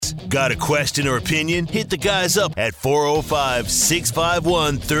Got a question or opinion? Hit the guys up at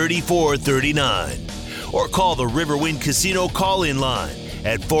 405-651-3439. Or call the Riverwind Casino call-in line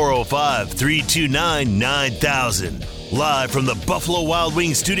at 405-329-9000. Live from the Buffalo Wild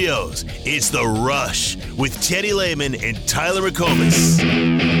Wings studios, it's The Rush with Teddy Lehman and Tyler McComas.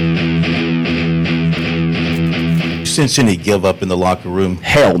 Cincinnati give up in the locker room?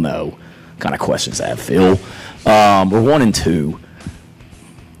 Hell no. What kind of questions that, Phil? We're 1-2.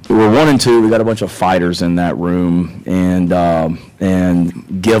 We're 1-2. We got a bunch of fighters in that room, and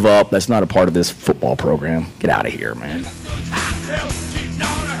give up. That's not a part of this football program. Get out of here, man.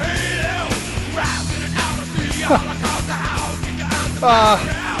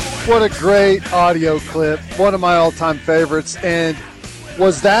 What a great audio clip. One of my all-time favorites. And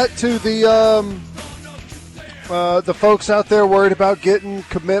was that to the folks out there worried about getting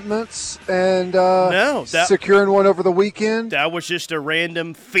commitments and securing one over the weekend? That was just a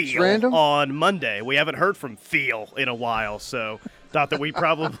random feel on Monday. We haven't heard from Feel in a while, so thought that we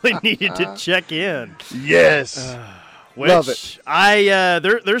probably needed to check in. Yes. Love it.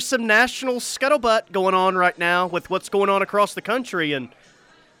 There's some national scuttlebutt going on right now with what's going on across the country, and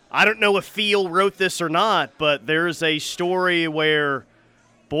I don't know if Feel wrote this or not, but there's a story where,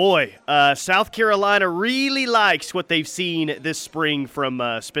 South Carolina really likes what they've seen this spring from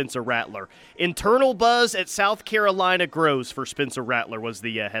Spencer Rattler. Internal buzz at South Carolina grows for Spencer Rattler was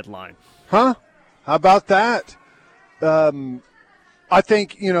the headline. Huh? How about that? I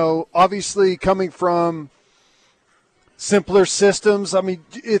think, obviously coming from simpler systems, I mean,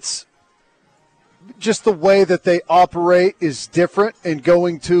 it's just the way that they operate is different, and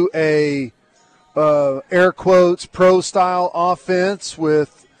going to a air quotes pro-style offense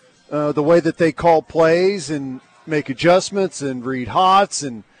with the way that they call plays and make adjustments and read hots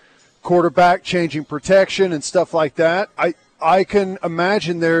and quarterback changing protection and stuff like that, I can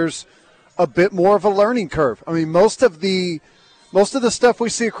imagine there's a bit more of a learning curve. I mean, most of the stuff we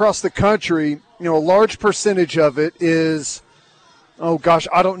see across the country, a large percentage of it is, I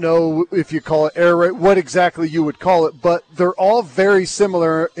don't know if you call it air raid, what exactly you would call it, but they're all very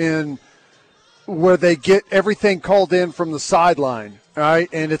similar in where they get everything called in from the sideline, all right?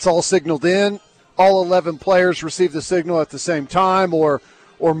 And it's all signaled in. All 11 players receive the signal at the same time, or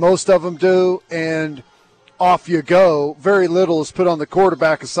most of them do, and off you go. Very little is put on the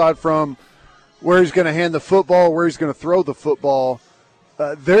quarterback aside from where he's going to hand the football, where he's going to throw the football.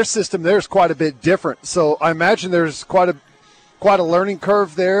 Their system there is quite a bit different. So I imagine there's quite a learning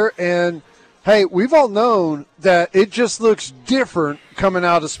curve there. And, hey, we've all known that it just looks different coming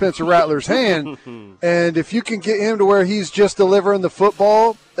out of Spencer Rattler's hand. And if you can get him to where he's just delivering the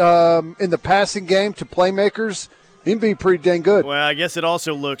football in the passing game to playmakers, he'd be pretty dang good. Well, I guess it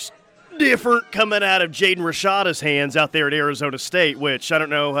also looks different coming out of Jaden Rashada's hands out there at Arizona State, which I don't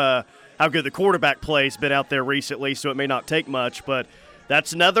know how good the quarterback play's been out there recently, so it may not take much, but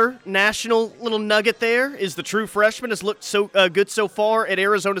that's another national little nugget there, is the true freshman has looked so good so far at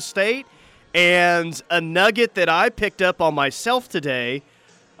Arizona State. And a nugget that I picked up myself today,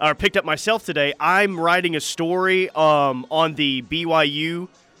 I'm writing a story on the BYU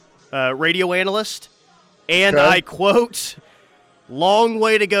radio analyst, and okay. I quote, "Long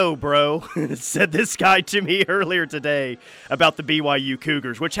way to go, bro," said this guy to me earlier today about the BYU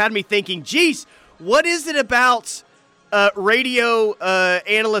Cougars, which had me thinking, geez, what is it about radio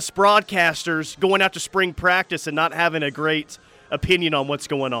analyst broadcasters going out to spring practice and not having a great opinion on what's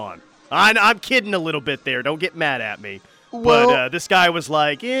going on? I'm kidding a little bit there. Don't get mad at me. Well, but this guy was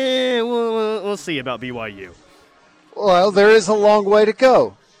like, we'll see about BYU. Well, there is a long way to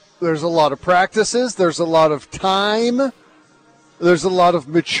go. There's a lot of practices. There's a lot of time. There's a lot of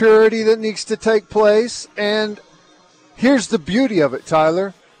maturity that needs to take place. And here's the beauty of it,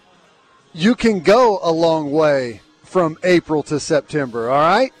 Tyler. You can go a long way from April to September, all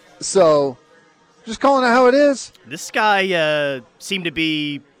right? So just calling it how it is. This guy seemed to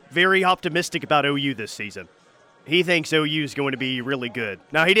be very optimistic about OU this season. He thinks OU is going to be really good.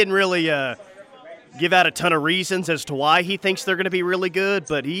 Now, he didn't really give out a ton of reasons as to why he thinks they're going to be really good,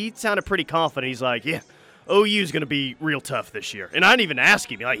 but he sounded pretty confident. He's like, yeah, OU is going to be real tough this year. And I didn't even ask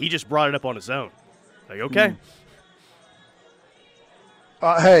him. Like, he just brought it up on his own. Like, okay.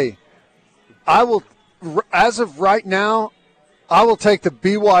 Hey, I will, as of right now, I will take the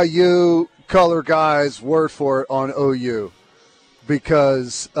BYU color guy's word for it on OU.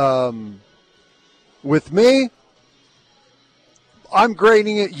 Because with me, I'm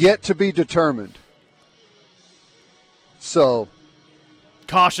grading it yet to be determined. So,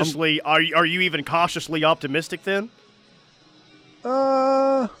 cautiously, are you even cautiously optimistic then?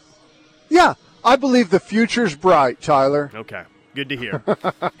 Yeah, I believe the future's bright, Tyler. Okay. Good to hear.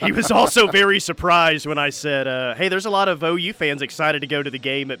 He was also very surprised when I said, hey, there's a lot of OU fans excited to go to the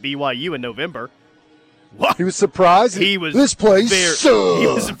game at BYU in November. What? He was surprised? He was this place sucks. He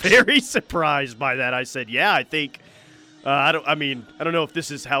was very surprised by that. I said, yeah, I think I don't know if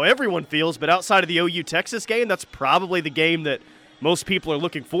this is how everyone feels, but outside of the OU Texas game, that's probably the game that most people are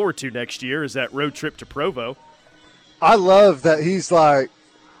looking forward to next year is that road trip to Provo. I love that he's like,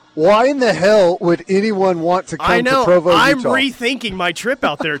 why in the hell would anyone want to come to Provo, I'm Utah? rethinking my trip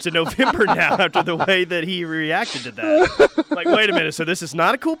out there to November now after the way that he reacted to that. Like, wait a minute, so this is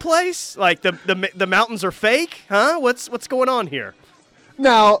not a cool place? Like, the mountains are fake? Huh? What's going on here?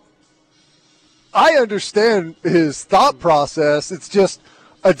 Now, I understand his thought process. It's just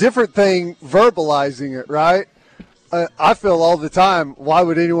a different thing verbalizing it, right? I feel all the time, why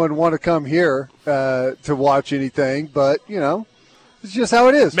would anyone want to come here to watch anything? But, it's just how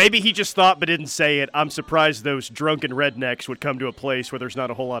it is. Maybe he just thought but didn't say it. I'm surprised those drunken rednecks would come to a place where there's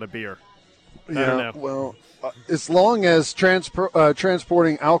not a whole lot of beer. I don't know. Well, as long as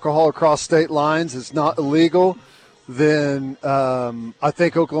transporting alcohol across state lines is not illegal, then I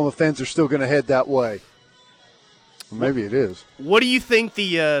think Oklahoma fans are still going to head that way. Maybe it is. What do you think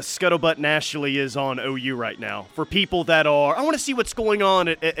the scuttlebutt nationally is on OU right now? For people that are, I want to see what's going on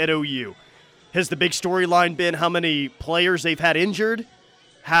at OU. Has the big storyline been how many players they've had injured?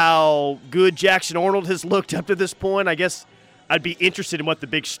 How good Jackson Arnold has looked up to this point? I guess I'd be interested in what the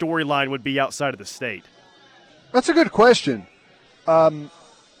big storyline would be outside of the state. That's a good question.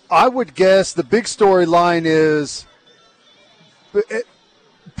 I would guess the big storyline is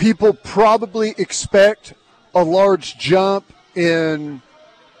people probably expect a large jump in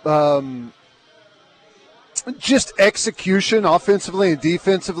just execution offensively and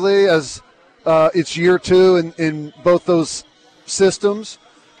defensively as it's year two in both those systems.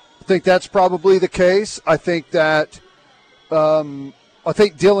 I think that's probably the case. I think that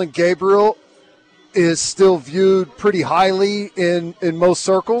Dillon Gabriel is still viewed pretty highly in most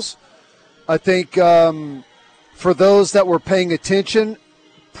circles. I think for those that were paying attention,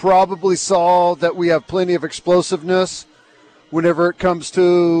 probably saw that we have plenty of explosiveness whenever it comes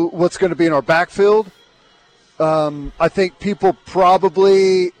to what's going to be in our backfield. I think people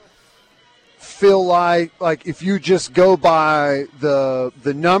probably feel like if you just go by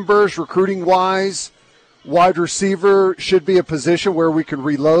the numbers recruiting wise, wide receiver should be a position where we can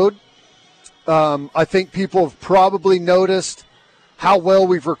reload. I think people have probably noticed how well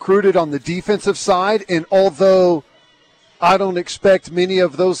we've recruited on the defensive side, and although I don't expect many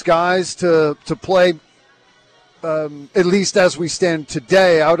of those guys to play, at least as we stand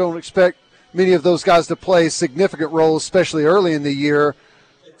today, I don't expect many of those guys to play significant roles, especially early in the year.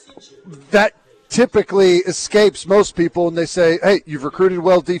 That typically escapes most people, and they say, hey, you've recruited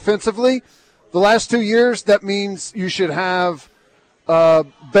well defensively. The last 2 years, that means you should have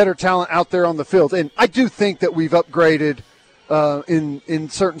better talent out there on the field. And I do think that we've upgraded in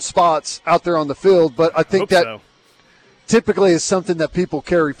certain spots out there on the field, but I think that typically is something that people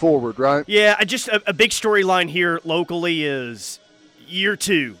carry forward, right? Yeah, a big storyline here locally is year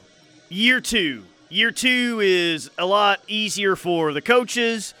two. Year two is a lot easier for the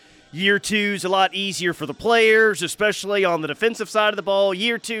coaches. Year two is a lot easier for the players, especially on the defensive side of the ball.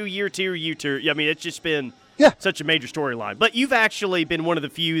 Year two. I mean, it's just been such a major storyline. But you've actually been one of the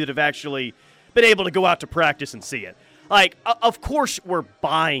few that have actually been able to go out to practice and see it. Like, of course we're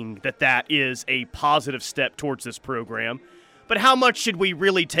buying that is a positive step towards this program, but how much should we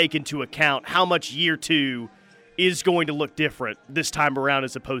really take into account how much year two is going to look different this time around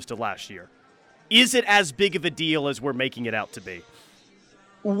as opposed to last year? Is it as big of a deal as we're making it out to be?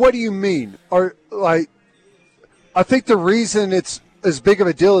 What do you mean? I think the reason it's as big of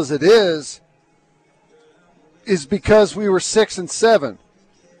a deal as it is because we were 6 and 7,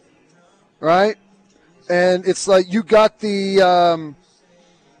 right? And it's like you got your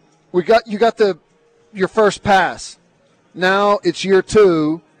first pass. Now it's year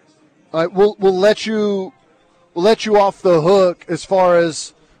two. We'll let you off the hook as far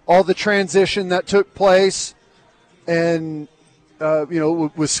as all the transition that took place, and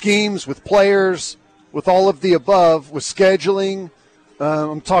with schemes, with players, with all of the above, with scheduling.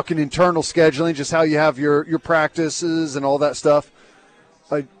 I'm talking internal scheduling, just how you have your practices and all that stuff.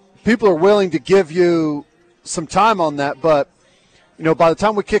 People are willing to give you some time on that, but by the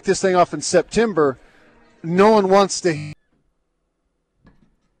time we kick this thing off in September, no one wants to.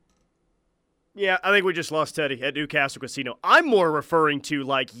 Yeah, I think we just lost Teddy at Newcastle Casino. I'm more referring to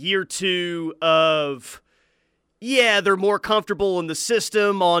like year two of, they're more comfortable in the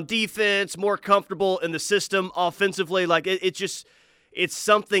system on defense, more comfortable in the system offensively. Like it's it's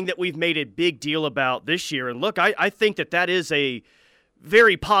something that we've made a big deal about this year. And look, I think that is a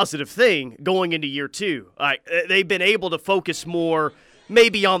very positive thing going into year 2. They've been able to focus more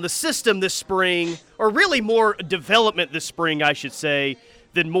maybe on the system this spring, or really more development this spring, I should say,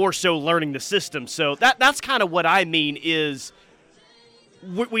 than more so learning the system. So that's kind of what I mean is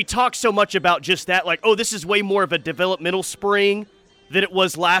we talk so much about just that, like, oh, this is way more of a developmental spring than it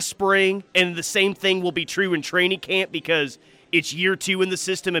was last spring, and the same thing will be true in training camp because it's year 2 in the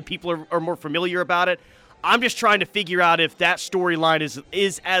system and people are more familiar about it. I'm just trying to figure out if that storyline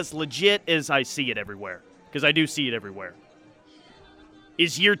is as legit as I see it everywhere, because I do see it everywhere.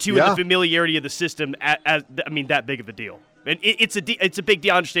 Is year 2 and the familiarity of the system that big of a deal? And it's a big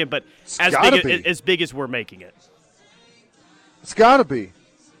deal, I understand, but as big as we're making it. It's got to be.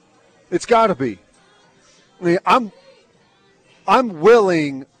 It's got to be. I mean, I'm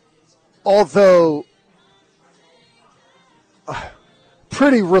willing, although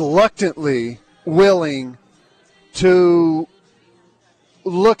pretty reluctantly willing, to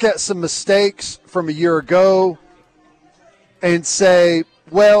look at some mistakes from a year ago and say,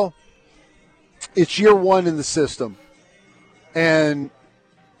 well, it's year 1 in the system. And,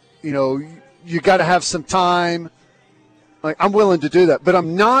 you got to have some time. Like, I'm willing to do that, but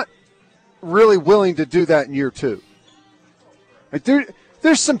I'm not really willing to do that in year 2. Like,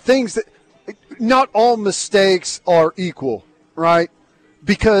 there's some things that not all mistakes are equal, right?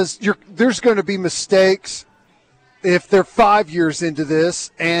 Because there's going to be mistakes if they're 5 years into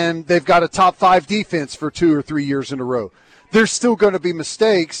this and they've got a top 5 defense for 2 or 3 years in a row. There's still going to be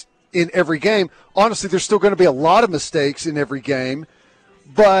mistakes in every game. Honestly, there's still going to be a lot of mistakes in every game,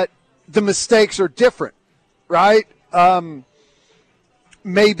 but the mistakes are different, right?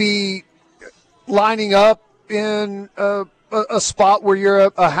 Maybe lining up in a spot where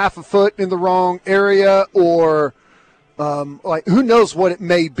you're a half a foot in the wrong area, or who knows what it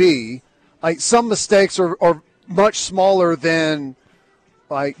may be. Like, some mistakes are much smaller than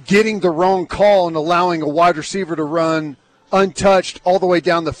like getting the wrong call and allowing a wide receiver to run untouched all the way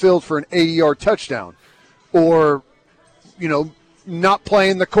down the field for an 80-yard touchdown, or not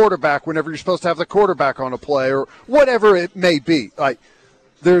playing the quarterback whenever you're supposed to have the quarterback on a play, or whatever it may be. Like,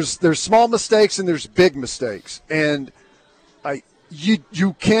 there's small mistakes and there's big mistakes, and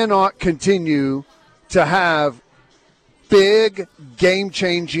you cannot continue to have big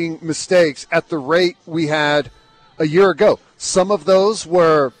game-changing mistakes at the rate we had a year ago. Some of those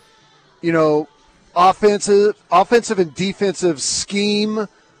were, offensive and defensive scheme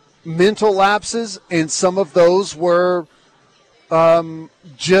mental lapses, and some of those were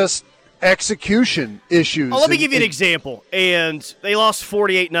just execution issues. Let me give you an example. And they lost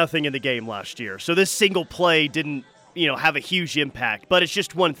 48-0 in the game last year. So this single play didn't, have a huge impact. But it's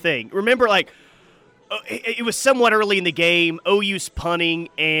just one thing. Remember, it was somewhat early in the game. OU's punting,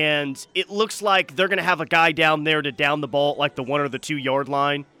 and it looks like they're going to have a guy down there to down the ball at like the 1 or the 2 yard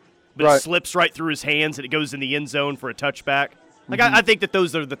line. But It slips right through his hands, and it goes in the end zone for a touchback. I think that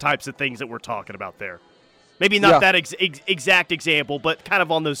those are the types of things that we're talking about there. Maybe not that exact example, but kind of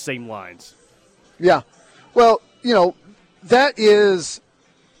on those same lines. Yeah. Well, that's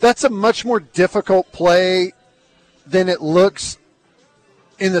a much more difficult play than it looks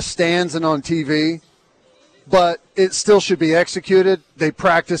in the stands and on TV, but it still should be executed. They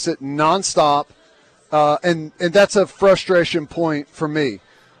practice it nonstop, and that's a frustration point for me.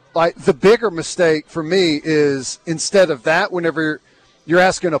 Like, the bigger mistake for me is, instead of that, whenever you're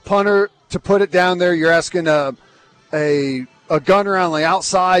asking a punter to put it down there, you're asking a gunner on the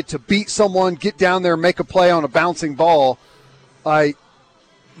outside to beat someone, get down there, make a play on a bouncing ball.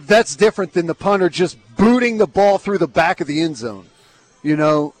 That's different than the punter just booting the ball through the back of the end zone.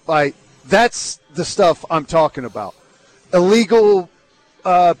 That's the stuff I'm talking about. Illegal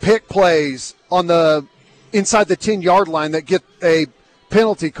pick plays on the inside the 10-yard line that get a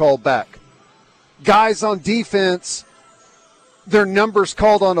penalty called back. Guys on defense, their numbers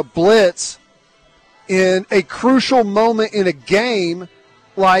called on a blitz in a crucial moment in a game,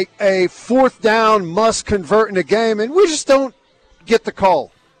 like a 4th down must convert in a game, and we just don't get the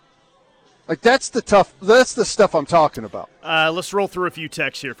call. Like, that's the stuff I'm talking about. Let's roll through a few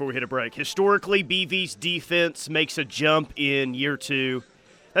texts here before we hit a break. Historically, BV's defense makes a jump in year 2.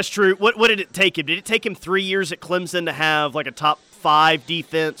 That's true. What did it take him? Did it take him 3 years at Clemson to have like a top 5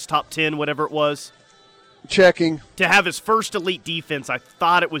 defense, top 10, whatever it was? Checking. To have his first elite defense, I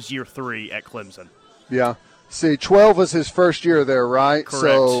thought it was year 3 at Clemson. Yeah. See, 12 was his first year there, right?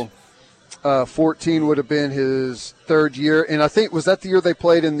 Correct. So 14 would have been his 3rd year. And I think, was that the year they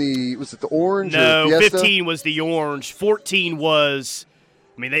played in was it the Orange? No, or Fiesta? 15 was the Orange. 14 was,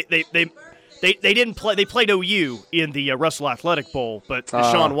 they They didn't play. They played OU in the Russell Athletic Bowl, but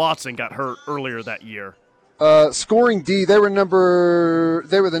Deshaun Watson got hurt earlier that year. Scoring D, they were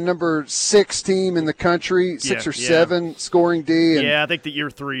the number 6 team in the country, 6 or 7 scoring D. And I think the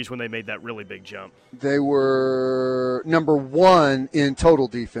year 3 is when they made that really big jump. They were number 1 in total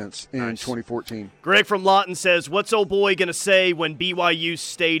defense in 2014. Greg from Lawton says, "What's old boy going to say when BYU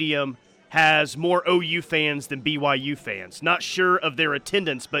Stadium has more OU fans than BYU fans? Not sure of their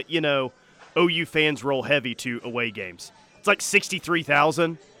attendance, but OU fans roll heavy to away games. It's like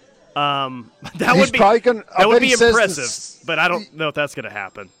 63,000." That would be impressive, but I don't know if that's going to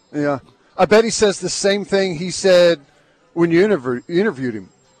happen. Yeah. I bet he says the same thing he said when you interviewed him.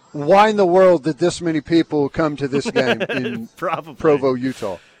 Why in the world did this many people come to this game in Provo,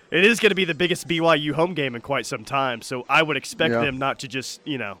 Utah? It is going to be the biggest BYU home game in quite some time, so I would expect them not to just,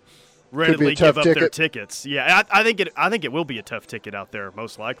 readily give up their tickets. Yeah, I think it will be a tough ticket out there,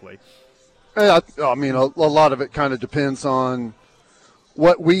 most likely. I mean, a lot of it kind of depends on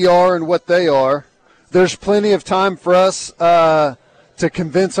what we are and what they are. There's plenty of time for us to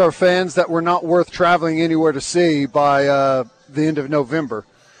convince our fans that we're not worth traveling anywhere to see by the end of November.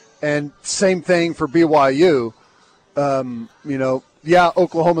 And same thing for BYU.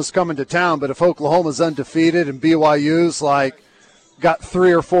 Oklahoma's coming to town, but if Oklahoma's undefeated and BYU's got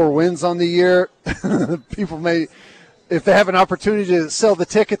 3 or 4 wins on the year, people may, if they have an opportunity to sell the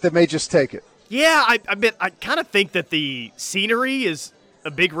ticket, they may just take it. Yeah, I kind of think that the scenery is a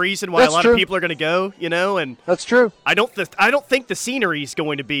big reason why a lot of people are going to go, and that's true. I don't think the scenery is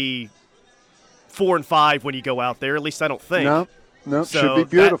going to be 4 and 5 when you go out there. At least I don't think. No, so should be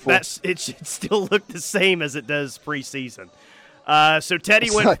beautiful. It should still look the same as it does preseason. So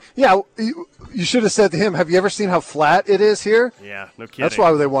Teddy went. You should have said to him, "Have you ever seen how flat it is here?" Yeah, no kidding. That's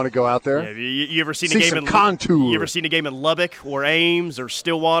why they want to go out there. Yeah, you ever seen a game in contour? You ever seen a game in Lubbock or Ames or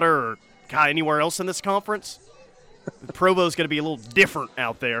Stillwater or anywhere else in this conference? Provo's going to be a little different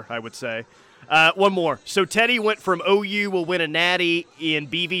out there, I would say. One more. So Teddy went from OU will win a natty in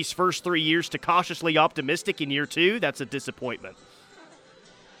BV's first 3 years to cautiously optimistic in year 2. That's a disappointment.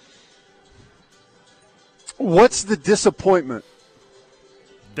 What's the disappointment?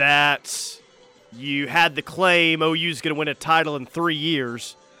 That you had the claim OU's going to win a title in 3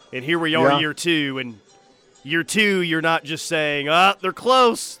 years, and here we are year 2, and year 2, you're not just saying, they're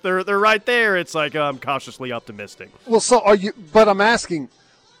close, they're right there. It's like, I'm cautiously optimistic. Well, so are you? But I'm asking,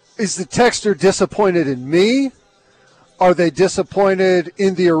 is the texter disappointed in me? Are they disappointed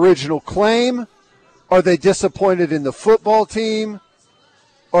in the original claim? Are they disappointed in the football team?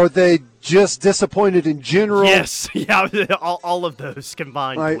 Are they just disappointed in general? Yes, all of those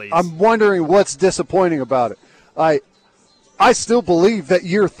combined, please. I'm wondering what's disappointing about it. I still believe that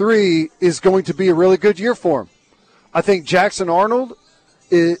year 3 is going to be a really good year for him. I think Jackson Arnold,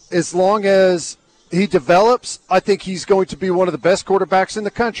 as long as he develops, I think he's going to be one of the best quarterbacks in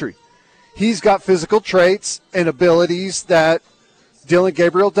the country. He's got physical traits and abilities that Dillon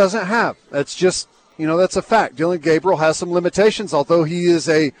Gabriel doesn't have. That's just, that's a fact. Dillon Gabriel has some limitations. Although he is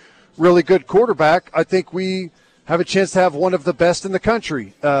a really good quarterback, I think we have a chance to have one of the best in the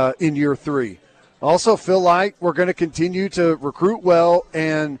country in year 3. I also feel like we're going to continue to recruit well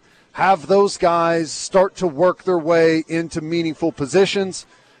and have those guys start to work their way into meaningful positions,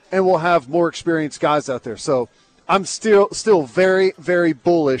 and we'll have more experienced guys out there. So I'm still very, very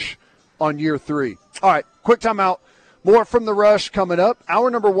bullish on year 3. All right, quick timeout. More from The Rush coming up.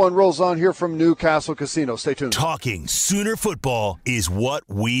 Hour number 1 rolls on here from Newcastle Casino. Stay tuned. Talking Sooner football is what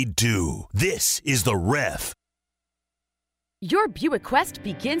we do. This is The Ref. Your Buick Quest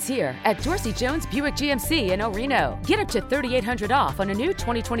begins here at Dorsey Jones Buick GMC in El Reno. Get up to $3,800 off on a new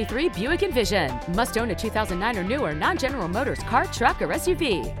 2023 Buick Envision. Must own a 2009 or newer non-General Motors car, truck, or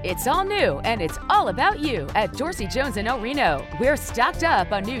SUV. It's all new, and it's all about you at Dorsey Jones in El Reno. We're stocked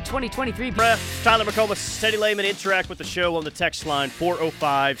up on new 2023 Ref, Tyler McComas, Teddy Lehman. Interact with the show on the text line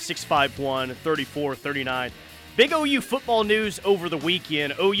 405-651-3439. Big OU football news over the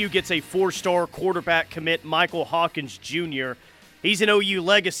weekend. OU gets a 4-star quarterback commit, Michael Hawkins Jr. He's an OU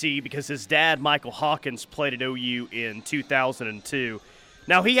legacy because his dad, Michael Hawkins, played at OU in 2002.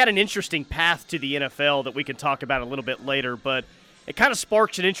 Now, he had an interesting path to the NFL that we can talk about a little bit later, but it kind of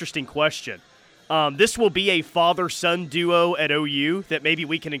sparks an interesting question. This will be a father-son duo at OU that maybe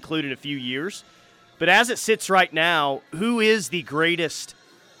we can include in a few years. But as it sits right now, who is the greatest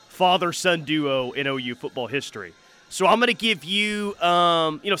father-son duo in OU football history? So I'm going to give you,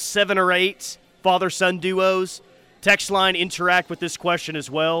 7 or 8 father-son duos. Text line, interact with this question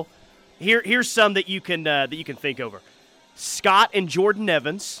as well. Here's some that you can think over. Scott and Jordan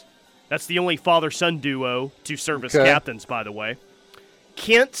Evans. That's the only father-son duo to serve as captains, by the way.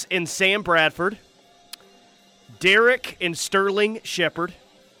 Kent and Sam Bradford, Derek and Sterling Shepard,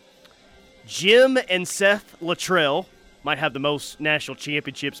 Jim and Seth Luttrell, might have the most national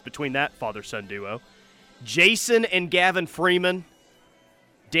championships between that father-son duo, Jason and Gavin Freeman,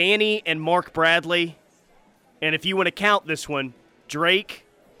 Danny and Mark Bradley, and if you want to count this one, Drake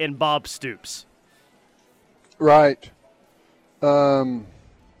and Bob Stoops. Right.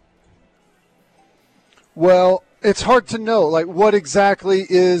 Well, it's hard to know. Like, what exactly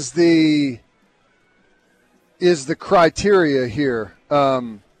is the criteria here?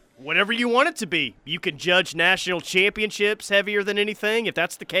 Whatever you want it to be. You can judge national championships heavier than anything. If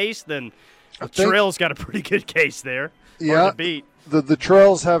that's the case, then Trail's got a pretty good case there. Hard to beat. The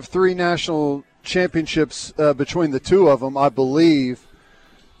Trails have 3 national championships between the two of them, I believe.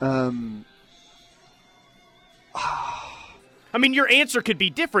 I mean, your answer could be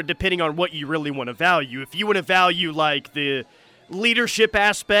different depending on what you really want to value. If you want to value, like, the leadership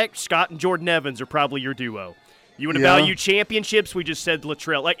aspect, Scott and Jordan Evans are probably your duo. You want to value championships, we just said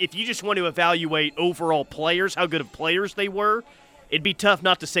Luttrell. Like, if you just want to evaluate overall players, how good of players they were, it'd be tough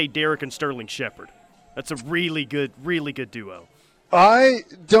not to say Derek and Sterling Shepard. That's a really good duo. I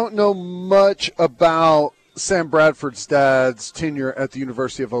don't know much about Sam Bradford's dad's tenure at the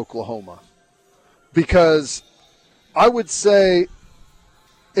University of Oklahoma, because I would say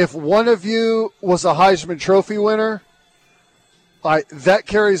if one of you was a Heisman Trophy winner, that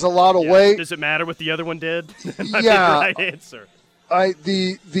carries a lot of weight. Does it matter what the other one did? That Yeah. might be the right answer.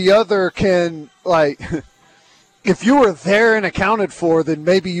 The other can, like, if you were there and accounted for, then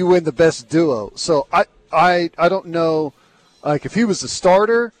maybe you win the best duo. So I don't know. Like, if he was a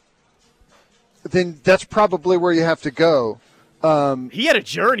starter, then that's probably where you have to go. He had a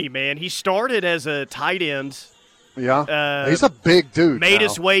journey, man. He started as a tight end. Yeah, he's a big dude. Made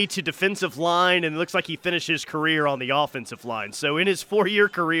his way to defensive line, and it looks like he finished his career on the offensive line. So in his 4-year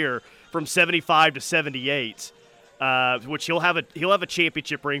career, from 75 to 78, which he'll have a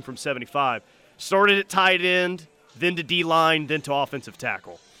championship ring from 75. Started at tight end, then to D-line, then to offensive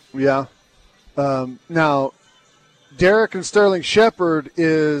tackle. Yeah. Now, Derek and Sterling Shepard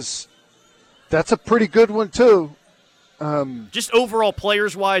that's a pretty good one too. Just overall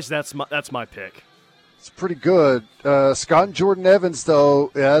players-wise, that's my pick. It's pretty good. Scott and Jordan Evans, though,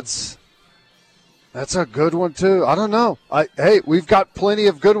 that's a good one too. I don't know. Hey, we've got plenty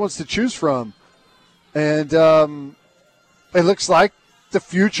of good ones to choose from, and it looks like the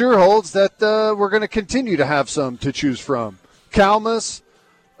future holds that we're going to continue to have some to choose from. Kalmus,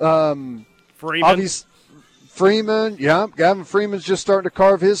 Freeman, yeah, Gavin Freeman's just starting to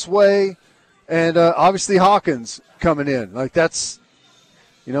carve his way, and obviously Hawkins coming in. Like, that's,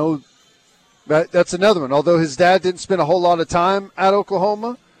 that's another one. Although his dad didn't spend a whole lot of time at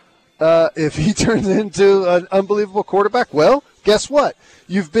Oklahoma, if he turns into an unbelievable quarterback, well, guess what?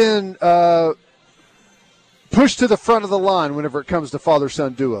 You've been pushed to the front of the line whenever it comes to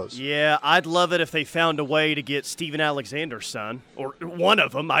father-son duos. Yeah, I'd love it if they found a way to get Steven Alexander's son, or one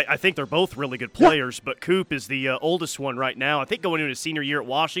of them. I think they're both really good players, but Coop is the oldest one right now. I think going into his senior year at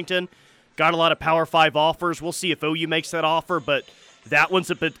Washington, got a lot of Power 5 offers. We'll see if OU makes that offer, but that one's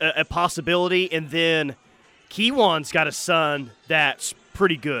a possibility. And then Keywan's got a son that's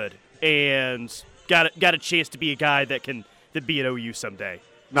pretty good and got a chance to be a guy that be at OU someday.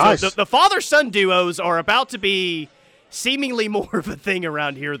 Nice. So the father-son duos are about to be seemingly more of a thing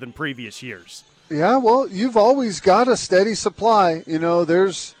around here than previous years. Yeah, well, you've always got a steady supply.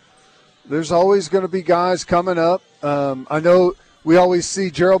 There's always going to be guys coming up. I know we always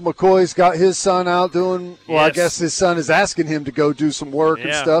see Gerald McCoy's got his son out doing – well, I guess his son is asking him to go do some work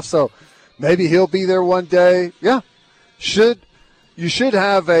and stuff, so maybe he'll be there one day. Yeah, you should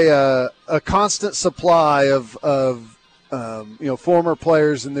have a constant supply of former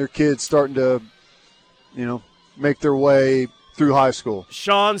players and their kids starting to, make their way through high school.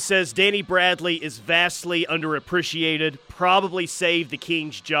 Sean says Danny Bradley is vastly underappreciated, probably saved the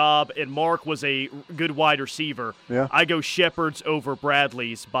Kings' job, and Mark was a good wide receiver. Yeah. I go Shepard's over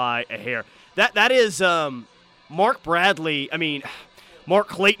Bradley's by a hair. That is Mark Bradley. I mean, Mark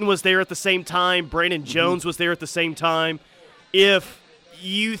Clayton was there at the same time. Brandon Jones was there at the same time. If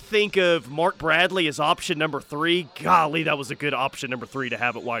you think of Mark Bradley as option number 3, golly, that was a good option number 3 to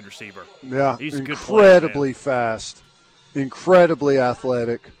have at wide receiver. Yeah, he's a good player, incredibly fast, incredibly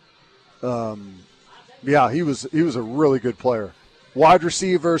athletic. Yeah, he was a really good player. Wide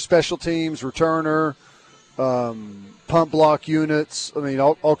receiver, special teams, returner, punt block units. I mean,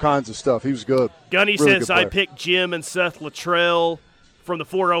 all kinds of stuff. He was good. Gunny really says, I picked Jim and Seth Luttrell from the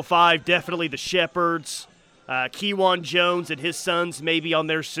 405, definitely the Shepards. Keywan Jones and his sons may be on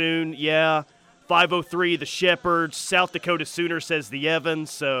there soon. Yeah. 503, the Shepherds. South Dakota Sooner says the Evans.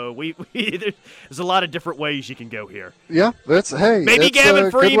 So there's a lot of different ways you can go here. Yeah, maybe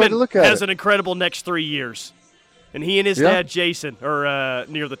Gavin Freeman has it. an incredible next 3 years. And he and his dad, Jason, are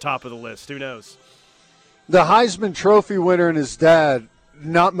near the top of the list. Who knows? The Heisman Trophy winner and his dad,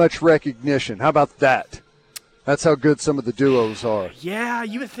 not much recognition. How about that? That's how good some of the duos are. Yeah,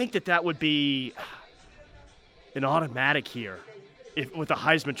 you would think that would be an automatic here with a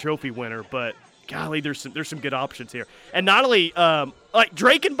Heisman Trophy winner, but golly, there's some good options here. And not only like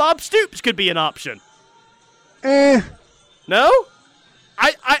Drake and Bob Stoops could be an option. No? No.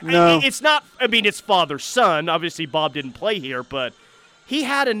 It's not. I mean, it's father-son. Obviously, Bob didn't play here, but he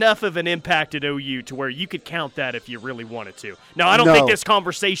had enough of an impact at OU to where you could count that if you really wanted to. Now, I don't think this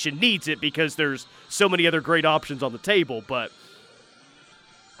conversation needs it because there's so many other great options on the table, but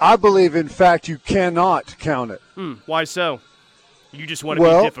I believe, in fact, you cannot count it. Why so? You just want to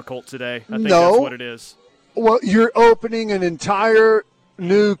be difficult today. I think that's what it is. Well, you're opening an entire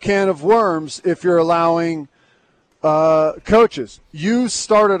new can of worms if you're allowing coaches. You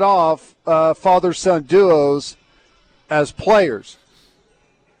started off father-son duos as players.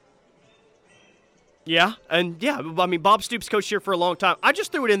 Yeah, and I mean, Bob Stoops coached here for a long time. I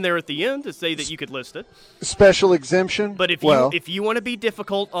just threw it in there at the end to say that you could list it. Special exemption? But if you want to be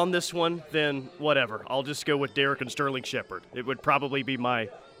difficult on this one, then whatever. I'll just go with Derek and Sterling Shepard. It would probably be my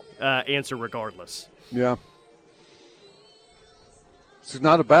answer regardless. Yeah. It's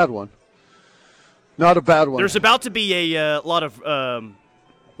not a bad one. Not a bad one. There's about to be a lot of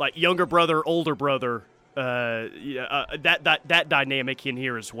like younger brother, older brother, that dynamic in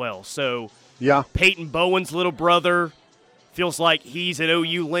here as well. So yeah, Peyton Bowen's little brother feels like he's an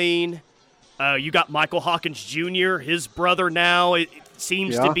OU lean. You got Michael Hawkins Jr., his brother now. It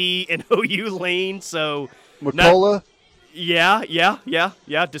seems to be an OU lean. So McCullough. Yeah.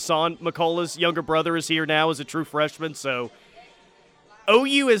 Deshaun McCullough's younger brother is here now as a true freshman. So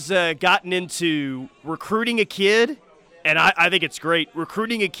OU has gotten into recruiting a kid, and I think it's great.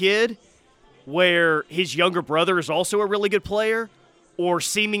 Recruiting a kid where his younger brother is also a really good player, or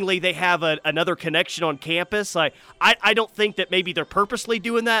seemingly they have another connection on campus. I don't think that maybe they're purposely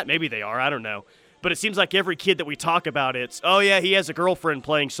doing that. Maybe they are. I don't know. But it seems like every kid that we talk about, it's, oh, yeah, he has a girlfriend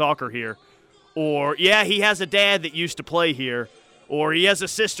playing soccer here. Or, yeah, he has a dad that used to play here. Or he has a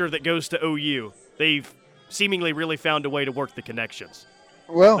sister that goes to OU. They've seemingly really found a way to work the connections.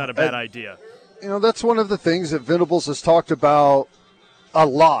 Well, not a bad idea. You know, that's one of the things that Venables has talked about a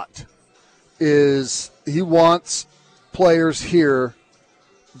lot is he wants players here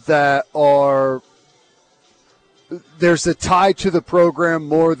that are – there's a tie to the program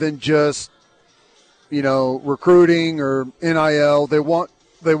more than just, you know, recruiting or NIL. They want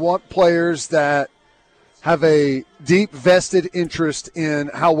players that have a deep vested interest in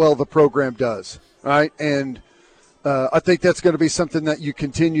how well the program does, right? And I think that's going to be something that you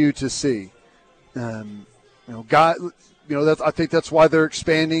continue to see. I think that's why they're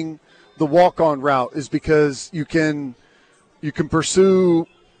expanding the walk-on route, is because you can pursue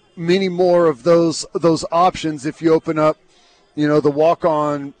many more of those options if you open up, you know, the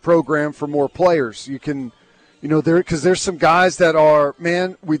walk-on program for more players. You can, you know, because there's some guys that are,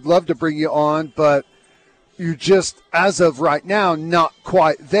 man, we'd love to bring you on, but you just, as of right now, not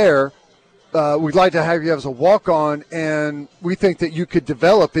quite there. We'd like to have you as a walk-on, and we think that you could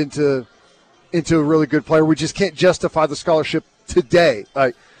develop into a really good player. We just can't justify the scholarship today.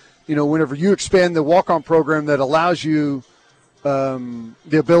 Like, you know, whenever you expand the walk-on program that allows you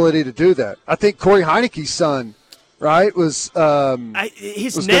the ability to do that. I think Corey Heineke's son, right, was going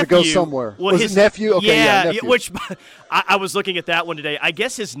to go somewhere. Well, was his nephew? Okay, nephew. Which I was looking at that one today. I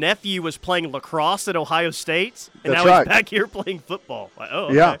guess his nephew was playing lacrosse at Ohio State, and That's now right. he's back here playing football. Oh,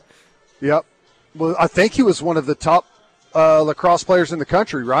 okay. Yeah. Yep. Well, I think he was one of the top lacrosse players in the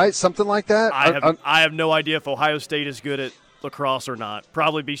country, right? Something like that. I have no idea if Ohio State is good at lacrosse or not.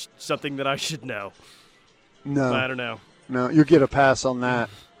 Probably be something that I should know. No. I don't know. No, you get a pass on that.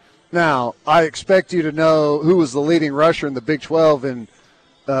 Now, I expect you to know who was the leading rusher in the Big 12 in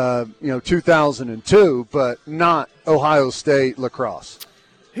 2002, but not Ohio State lacrosse.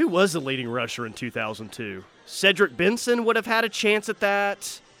 Who was the leading rusher in 2002? Cedric Benson would have had a chance at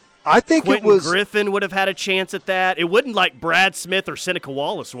that. I think Quentin it was Griffin would have had a chance at that. It wasn't like Brad Smith or Seneca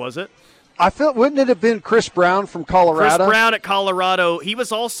Wallace, was it? I felt, wouldn't it have been Chris Brown from Colorado? Chris Brown at Colorado. He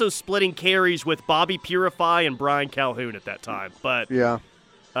was also splitting carries with Bobby Purify and Brian Calhoun at that time. But yeah,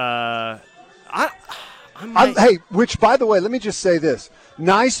 hey, which, by the way, let me just say this: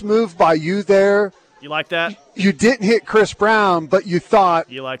 nice move by you there. You like that? You didn't hit Chris Brown, but you thought,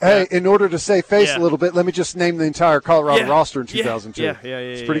 you like hey, that? In order to save face a little bit, let me just name the entire Colorado roster in 2002. Yeah,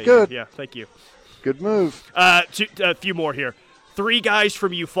 it's pretty good. Yeah, thank you. Good move. A few more here. 3 guys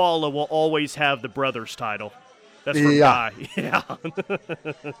from Eufaula will always have the brothers title. That's from Guy. Yeah.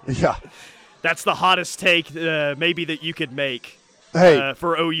 Yeah. That's the hottest take maybe that you could make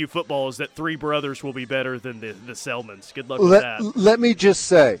for OU football is that 3 brothers will be better than the Selmans. Good luck with that. Let me just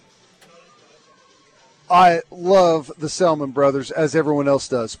say, I love the Selman brothers as everyone else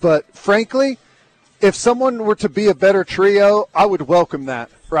does. But frankly, if someone were to be a better trio, I would welcome that,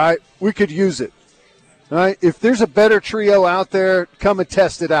 right? We could use it. Right? If there's a better trio out there, come and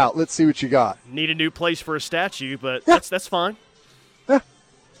test it out. Let's see what you got. Need a new place for a statue, but that's fine. Yeah.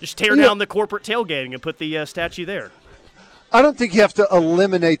 Just tear down the corporate tailgating and put the statue there. I don't think you have to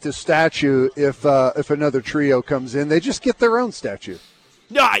eliminate the statue if another trio comes in. They just get their own statue.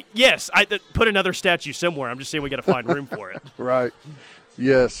 No, put another statue somewhere. I'm just saying we got to find room for it. Right.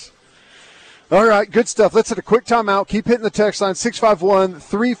 Yes. All right, good stuff. Let's hit a quick timeout. Keep hitting the text line,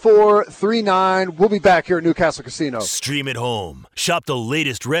 651-3439. We'll be back here at Newcastle Casino. Stream at home. Shop the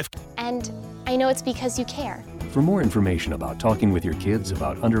latest ref. And I know it's because you care. For more information about talking with your kids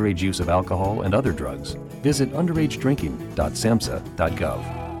about underage use of alcohol and other drugs, visit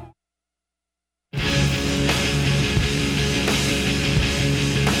underagedrinking.samhsa.gov.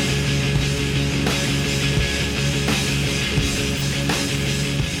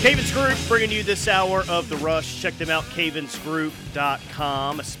 Cavens Group bringing you this hour of The Rush. Check them out,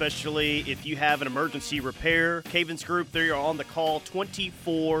 cavensgroup.com, especially if you have an emergency repair. Cavens Group, they are on the call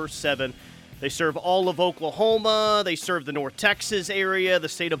 24/7. They serve all of Oklahoma. They serve the North Texas area, the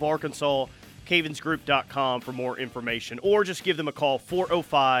state of Arkansas. Cavensgroup.com for more information. Or just give them a call,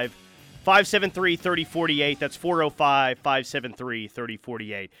 405-573-3048. That's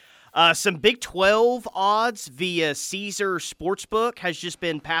 405-573-3048. Some Big 12 odds via Caesar Sportsbook has just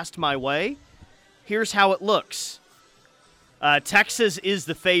been passed my way. Here's how it looks. Texas is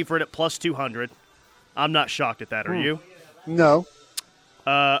the favorite at plus 200. I'm not shocked at that, are you? No.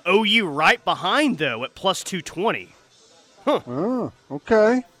 OU right behind, though, at plus 220. Huh. Oh,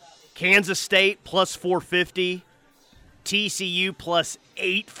 okay. Kansas State plus 450. TCU plus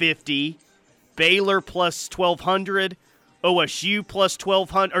 850. Baylor plus 1,200. OSU plus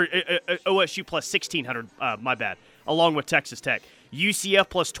 1,200, or OSU plus 1,600, my bad, along with Texas Tech. UCF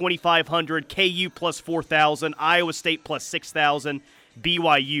plus 2,500, KU plus 4,000, Iowa State plus 6,000,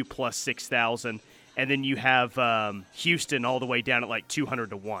 BYU plus 6,000, and then you have Houston all the way down at like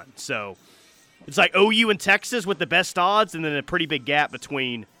 200 to 1. So it's like OU and Texas with the best odds, and then a pretty big gap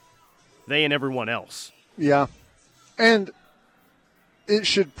between they and everyone else. Yeah, and it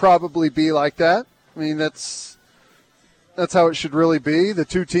should probably be like that. I mean, that's how it should really be. The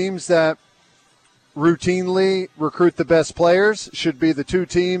two teams that routinely recruit the best players should be the two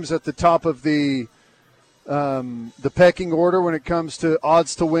teams at the top of the pecking order when it comes to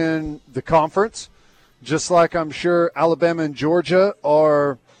odds to win the conference. Just like I'm sure Alabama and Georgia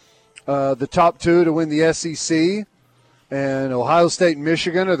are the top two to win the SEC, and Ohio State and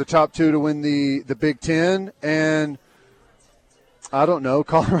Michigan are the top two to win the Big Ten, and I don't know,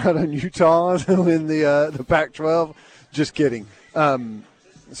 Colorado and Utah to win the Pac-12. Just kidding.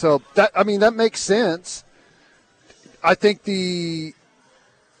 So that makes sense. I think the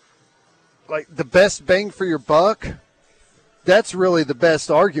best bang for your buck, that's really the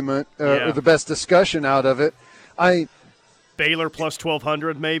best argument or the best discussion out of it. Baylor plus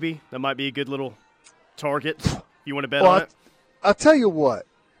 1,200 maybe. That might be a good little target. You want to bet on it? I'll tell you what.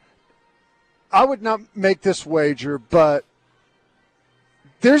 I would not make this wager, but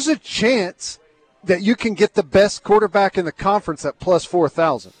there's a chance that you can get the best quarterback in the conference at plus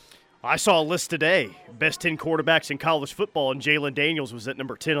 4,000. I saw a list today. Best 10 quarterbacks in college football, and Jalen Daniels was at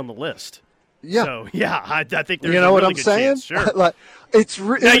number 10 on the list. Yeah. So, I think there's you know a really what I'm good saying? chance. Sure.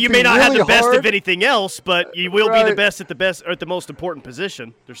 Now, you may not have the best hard. of anything else, but you will be the best at the most important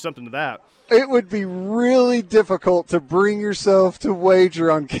position. There's something to that. It would be really difficult to bring yourself to wager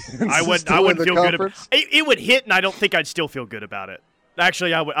on Kansas I wouldn't feel good about it. It would hit, and I don't think I'd still feel good about it.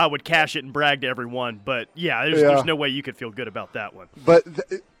 Actually, I would cash it and brag to everyone, but there's no way you could feel good about that one. But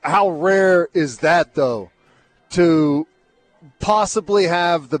how rare is that, though, to possibly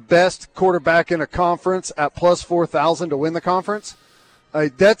have the best quarterback in a conference at plus 4,000 to win the conference?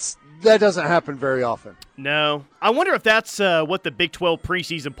 That doesn't happen very often. No. I wonder if that's what the Big 12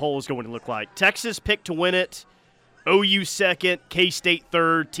 preseason poll is going to look like. Texas picked to win it, OU second, K-State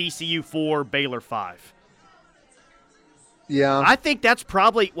third, TCU 4, Baylor 5. Yeah. I think that's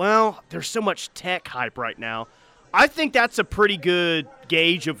probably, there's so much tech hype right now. I think that's a pretty good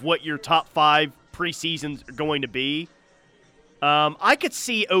gauge of what your top 5 preseasons are going to be. I could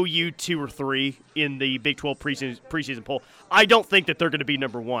see OU 2 or 3 in the Big 12 preseason poll. I don't think that they're going to be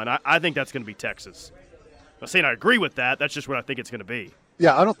number 1. I think that's going to be Texas. I'm not saying I agree with that. That's just what I think it's going to be.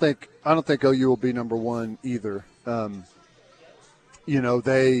 Yeah, I don't think OU will be number 1 either.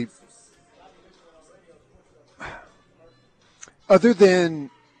 They other than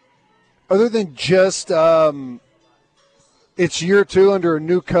just it's year 2 under a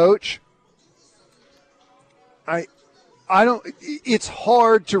new coach. I don't. It's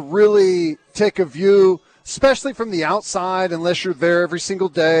hard to really take a view, especially from the outside, unless you're there every single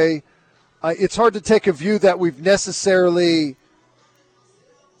day. It's hard to take a view that we've necessarily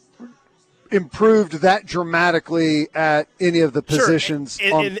improved that dramatically at any of the positions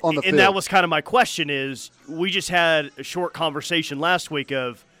on the field. And that was kind of my question is, we just had a short conversation last week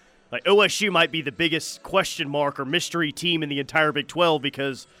of, like, OSU might be the biggest question mark or mystery team in the entire Big 12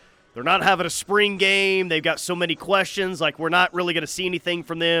 because they're not having a spring game. They've got so many questions. Like, we're not really going to see anything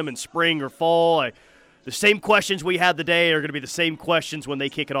from them in spring or fall. The same questions we had today are going to be the same questions when they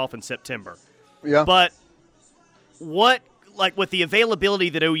kick it off in September. Yeah. But with the availability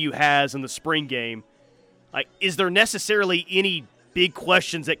that OU has in the spring game, is there necessarily any big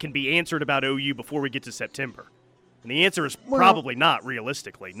questions that can be answered about OU before we get to September? And the answer is probably not,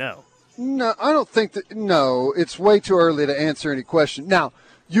 realistically, no. No, I don't think that – no, it's way too early to answer any question. Now,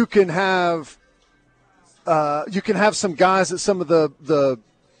 you can have some guys at some of the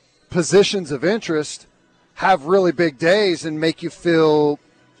positions of interest have really big days and make you feel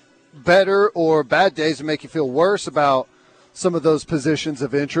better, or bad days and make you feel worse about some of those positions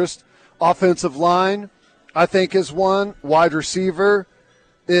of interest. Offensive line, I think, is one. Wide receiver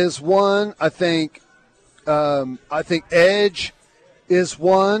is one. I think edge is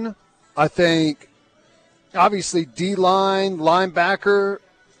one. I think obviously D-line, linebacker,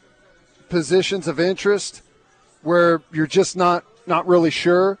 positions of interest where you're just not really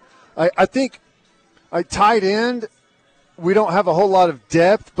sure. I think tight end, we don't have a whole lot of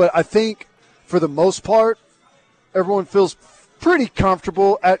depth, but I think for the most part, everyone feels pretty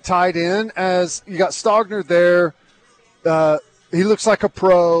comfortable at tight end, as you got Stogner there. He looks like a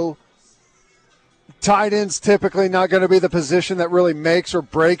pro. Tight end's typically not going to be the position that really makes or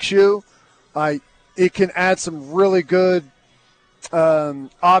breaks you. It can add some really good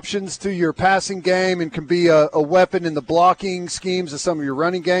options to your passing game and can be a weapon in the blocking schemes of some of your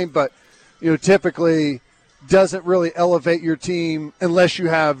running game, but typically doesn't really elevate your team unless you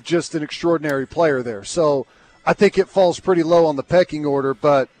have just an extraordinary player there. So I think it falls pretty low on the pecking order,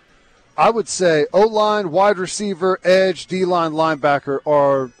 but I would say O-line, wide receiver, edge, D-line, linebacker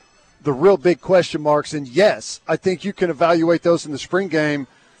are the real big question marks. And yes, I think you can evaluate those in the spring game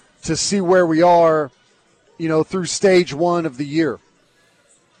to see where we are, through stage 1 of the year.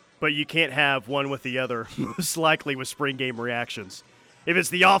 But you can't have one with the other, most likely with spring game reactions. If it's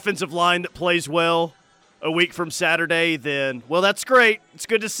the offensive line that plays well a week from Saturday, then, well, that's great. It's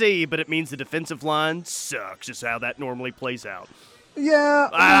good to see, but it means the defensive line sucks, is how that normally plays out. Yeah.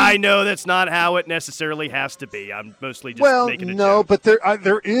 I know that's not how it necessarily has to be. I'm mostly just making a joke. But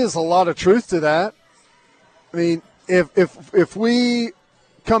there is a lot of truth to that. I mean, if we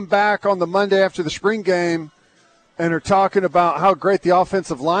come back on the Monday after the spring game and are talking about how great the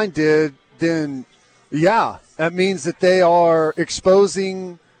offensive line did, then, yeah, that means that they are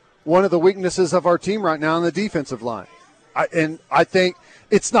exposing one of the weaknesses of our team right now on the defensive line. I think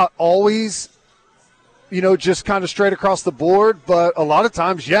it's not always, just kind of straight across the board, but a lot of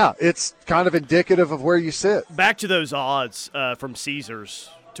times, yeah, it's kind of indicative of where you sit. Back to those odds from Caesars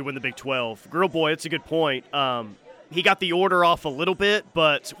to win the Big 12. Grill Boy, it's a good point. He got the order off a little bit,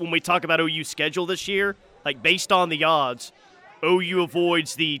 but when we talk about OU's schedule this year, based on the odds, OU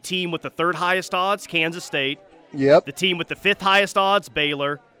avoids the team with the third highest odds, Kansas State. Yep. The team with the fifth highest odds,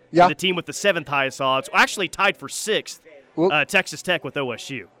 Baylor. Yeah. And the team with the seventh highest odds, actually tied for sixth, Texas Tech with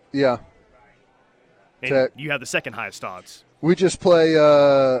OSU. Yeah. And you have the second highest odds. We just play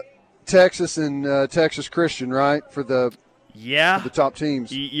Texas and Texas Christian, right, for the top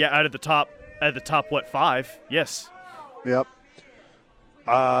teams. Yeah, out of the top, what, 5? Yes. Yep.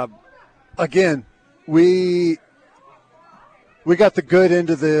 Again, we got the good end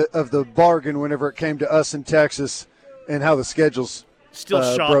of the bargain whenever it came to us in Texas and how the schedules still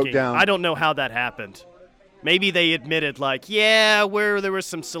shocking. Broke down. I don't know how that happened. Maybe they admitted, where there was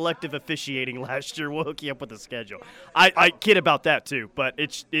some selective officiating last year, we'll hook you up with the schedule. I kid about that too, but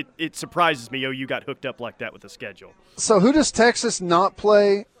it surprises me OU got hooked up like that with the schedule. So who does Texas not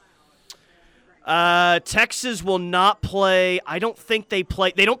play? Texas will not play. I don't think they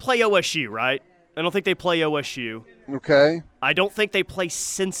play. They don't play OSU, right? I don't think they play OSU. Okay. I don't think they play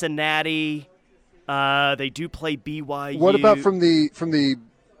Cincinnati. They do play BYU. What about from the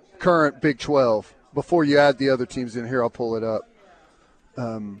current Big 12? Before you add the other teams in here, I'll pull it up.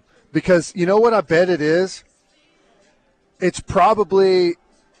 Because you know what I bet it is? It's probably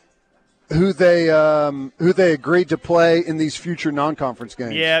who they agreed to play in these future non-conference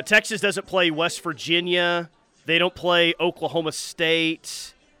games. Yeah, Texas doesn't play West Virginia. They don't play Oklahoma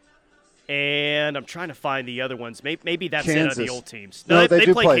State. And I'm trying to find the other ones. Maybe that's it out of the old teams. No, they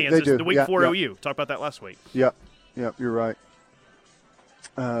do play Kansas They do. the week before OU. Talked about that last week. Yep, you're right.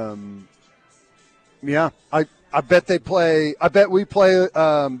 Yeah, I bet they play. I bet we play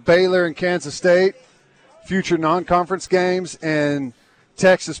Baylor and Kansas State, future non-conference games, and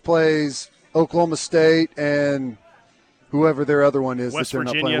Texas plays Oklahoma State and whoever their other one is that they're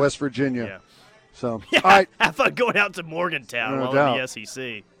not playing. West Virginia. Yeah. So, yeah, all right. Have fun going out to Morgantown while in the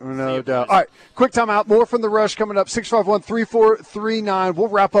SEC. No doubt. All right, quick timeout. More from The Rush coming up, 651-3439. We'll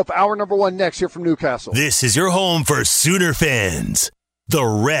wrap up hour number 1 next here from Newcastle. This is your home for Sooner fans. The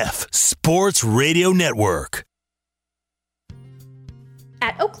Ref Sports Radio Network.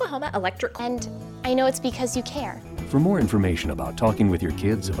 At Oklahoma Electric. And I know it's because you care. For more information about talking with your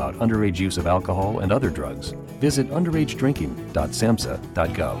kids about underage use of alcohol and other drugs, visit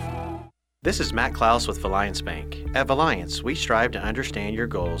underagedrinking.samhsa.gov. This is Matt Klaus with Valiance Bank. At Valiance, we strive to understand your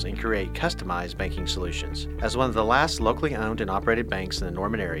goals and create customized banking solutions. As one of the last locally owned and operated banks in the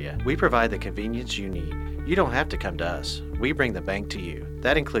Norman area, we provide the convenience you need. You don't have to come to us. We bring the bank to you.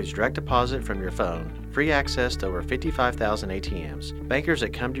 That includes direct deposit from your phone, free access to over 55,000 ATMs, bankers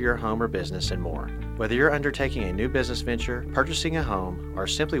that come to your home or business, and more. Whether you're undertaking a new business venture, purchasing a home, or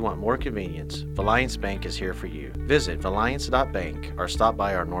simply want more convenience, Valiance Bank is here for you. Visit valiance.bank or stop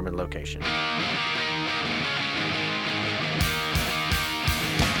by our Norman location.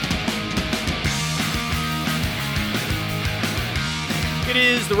 It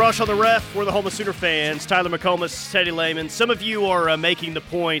is the Rush on the Ref. We're the home of Sooner fans. Tyler McComas, Teddy Lehman. Some of you are making the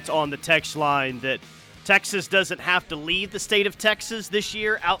point on the text line that Texas doesn't have to leave the state of Texas this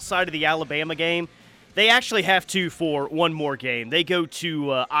year outside of the Alabama game. They actually have to for one more game. They go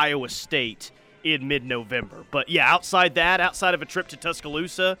to Iowa State in mid-November. But, yeah, outside of a trip to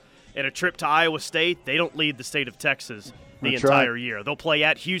Tuscaloosa and a trip to Iowa State, they don't leave the state of Texas the entire year. They'll play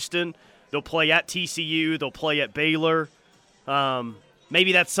at Houston. They'll play at TCU. They'll play at Baylor.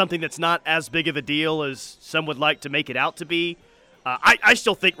 Maybe that's something that's not as big of a deal as some would like to make it out to be. I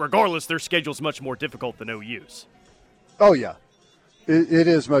still think, regardless, their schedule's much more difficult than OU's. Oh, yeah. It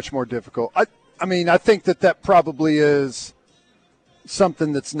is much more difficult. I mean, I think that probably is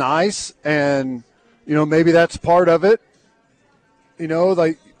something that's nice, and, maybe that's part of it.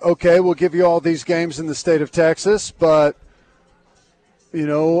 Like, okay, we'll give you all these games in the state of Texas, but, in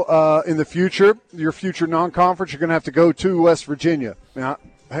the future, your future non-conference, you're going to have to go to West Virginia. I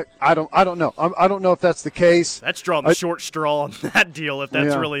don't know. I don't know if that's the case. That's drawing the short straw on that deal if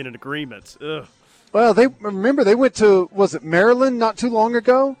that's really an agreement. Ugh. Well, they went to, was it Maryland not too long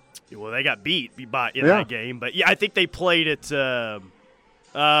ago? Well, they got beat in that game. But, yeah, I think they played at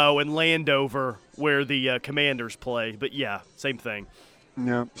in Landover where the Commanders play. But, yeah, same thing.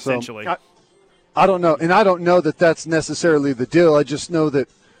 Yeah, essentially. I don't know. And I don't know that that's necessarily the deal. I just know that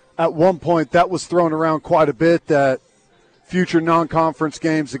at one point that was thrown around quite a bit, that future non-conference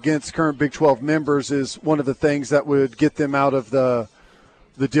games against current Big 12 members is one of the things that would get them out of the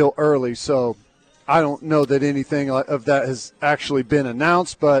deal early. So I don't know that anything of that has actually been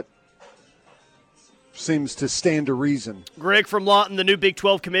announced, but seems to stand to reason. Greg from Lawton, the new Big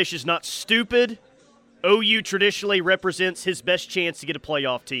 12 commission is not stupid. OU traditionally represents his best chance to get a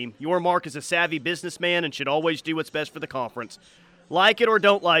playoff team. Your Mark is a savvy businessman and should always do what's best for the conference. Like it or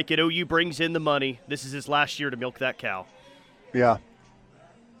don't like it, OU brings in the money. This is his last year to milk that cow. Yeah.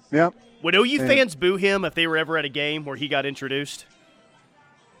 Yeah. Would OU fans boo him if they were ever at a game where he got introduced?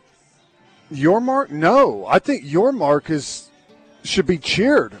 Your Mark? No. I think Your Mark should be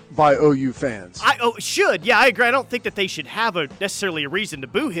cheered by OU fans. Should. Yeah, I agree. I don't think that they should have necessarily a reason to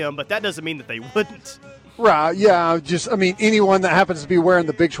boo him, but that doesn't mean that they wouldn't. Right, yeah. Anyone that happens to be wearing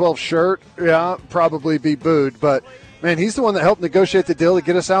the Big 12 shirt, probably be booed. But, man, he's the one that helped negotiate the deal to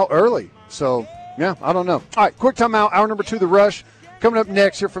get us out early. So, yeah, I don't know. All right, quick timeout. Hour number 2, The Rush. Coming up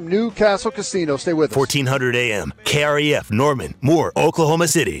next here from Newcastle Casino. Stay with us. 1400 AM, KREF, Norman, Moore, Oklahoma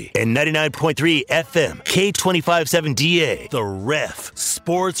City, and 99.3 FM, K25-7DA, The Ref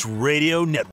Sports Radio Network.